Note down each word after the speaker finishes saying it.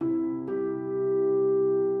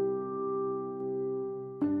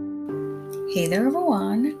Hey there,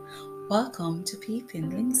 everyone. Welcome to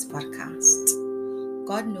Peepindling's podcast.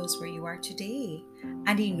 God knows where you are today,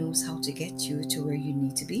 and He knows how to get you to where you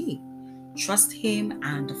need to be. Trust Him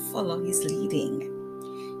and follow His leading.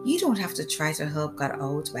 You don't have to try to help God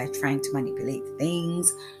out by trying to manipulate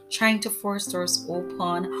things, trying to force doors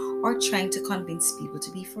open, or trying to convince people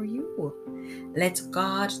to be for you. Let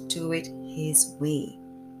God do it His way.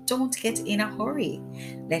 Don't get in a hurry.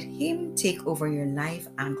 Let Him take over your life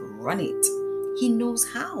and run it. He knows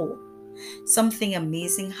how. Something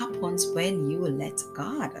amazing happens when you let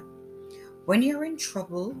God. When you're in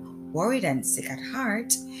trouble, worried, and sick at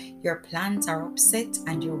heart, your plans are upset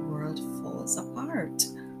and your world falls apart.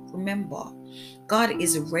 Remember, God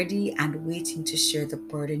is ready and waiting to share the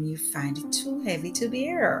burden you find too heavy to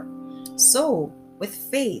bear. So, with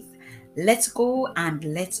faith, let's go and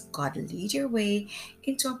let God lead your way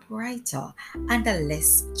into a brighter and a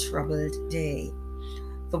less troubled day.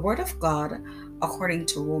 The Word of God, according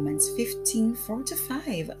to Romans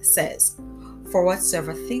 15:4-5, says, "For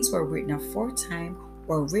whatsoever things were written aforetime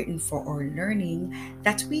were written for our learning,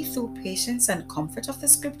 that we through patience and comfort of the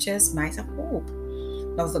Scriptures might have hope.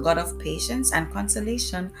 Now the God of patience and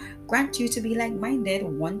consolation grant you to be like-minded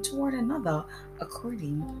one toward another,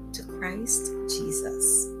 according to Christ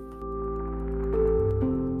Jesus."